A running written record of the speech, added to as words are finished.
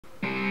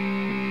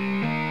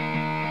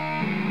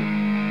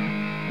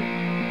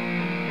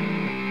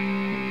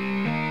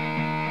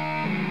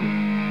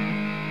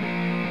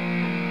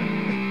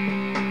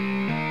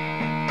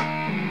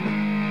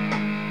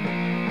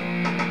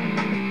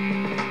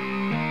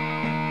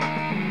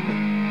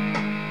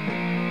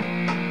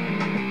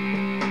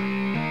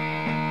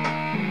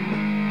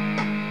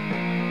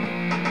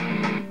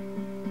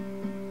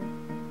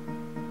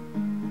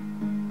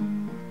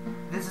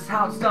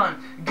it's done.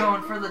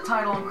 Going for the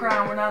title and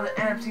crown, where now the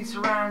MC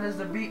surround as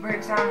the beat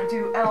breaks down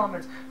into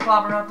elements,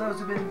 clobbering up those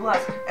who've been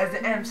blessed. As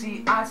the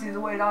MC, I see the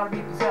way it ought to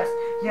be possessed.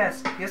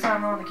 Yes,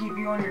 I'm the one to keep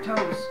you on your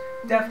toes.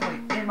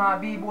 Definitely in my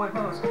b-boy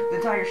pose.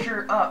 Then tie your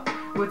shirt up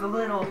with a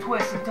little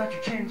twist and touch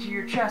your chin to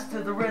your chest to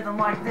the rhythm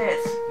like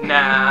this.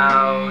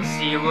 Now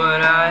see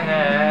what I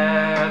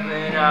have,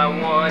 and I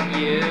want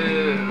you.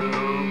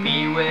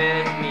 Be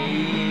with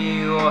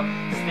me or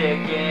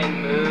stick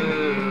and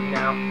move.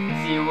 Now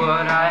see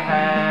what I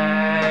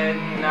had,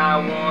 and I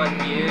want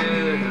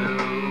you.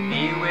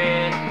 Be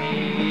with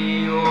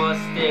me or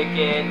stick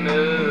and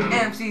move.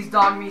 MC's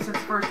dogged me since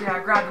the first day I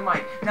grabbed the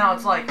mic. Now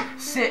it's like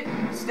sit,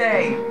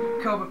 stay.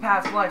 Cobra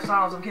past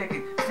lifestyles I'm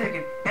kicking,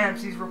 sticking.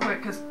 MC's real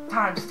quick cause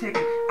time's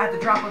ticking. At the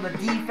drop of the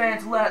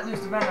defense, let loose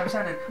the venom I'm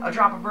sending. A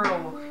drop of vertical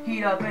will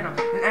heat up in them.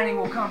 Then any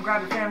will come,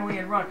 grab your family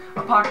and run.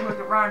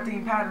 Apocalyptic rhyme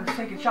theme patterns,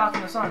 taking shots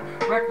in the sun.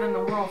 Record in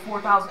the world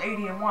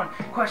 4081.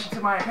 Question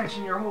to my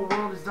attention, your whole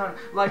world is done.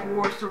 Like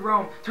wars to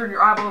Rome, turn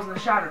your eyeballs into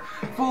shatter.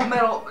 Full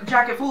metal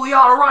jacket, fully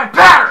auto rhyme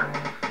pattern!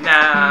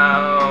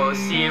 Now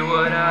see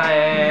what I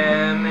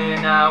am,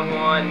 and I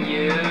want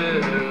you.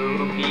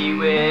 Be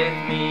with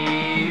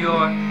me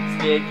or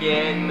stick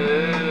and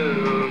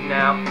move.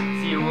 Now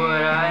see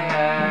what I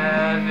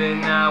have,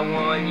 and I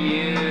want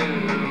you.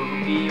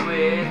 Be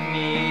with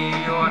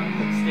me or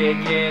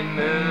stick and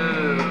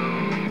move.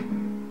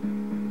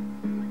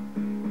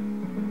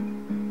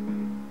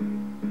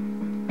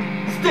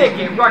 Stick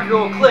it, rock it,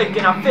 roll, click,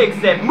 and I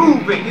fix it.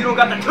 Move it, you don't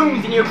got the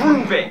tunes and you're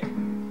grooving.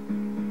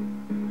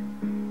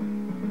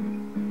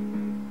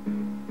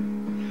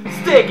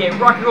 Stick it,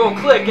 rock and roll,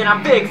 click, and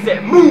I fix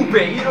it. Move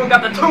it, you don't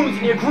got the tunes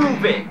and you're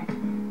grooving.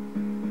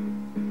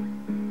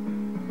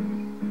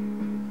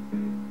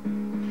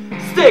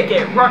 Stick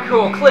it, rock and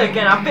roll, click,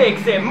 and I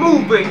fix it.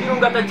 Move it, you don't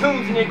got the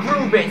tunes and you're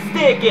grooving.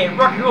 Stick it,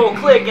 rock and roll,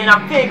 click, and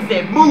I fix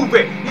it. Move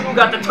it, you don't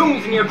got the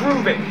tunes and you're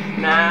grooving.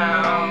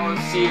 Now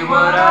see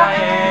what I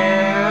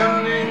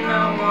am, and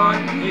I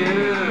want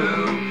you.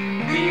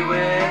 Be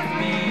with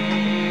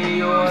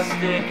me or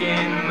stick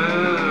and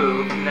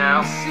move.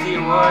 Now see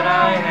what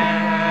I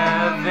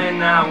have,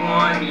 and I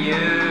want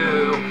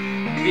you.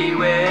 Be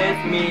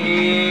with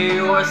me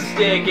or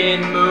stick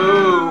and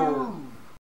move.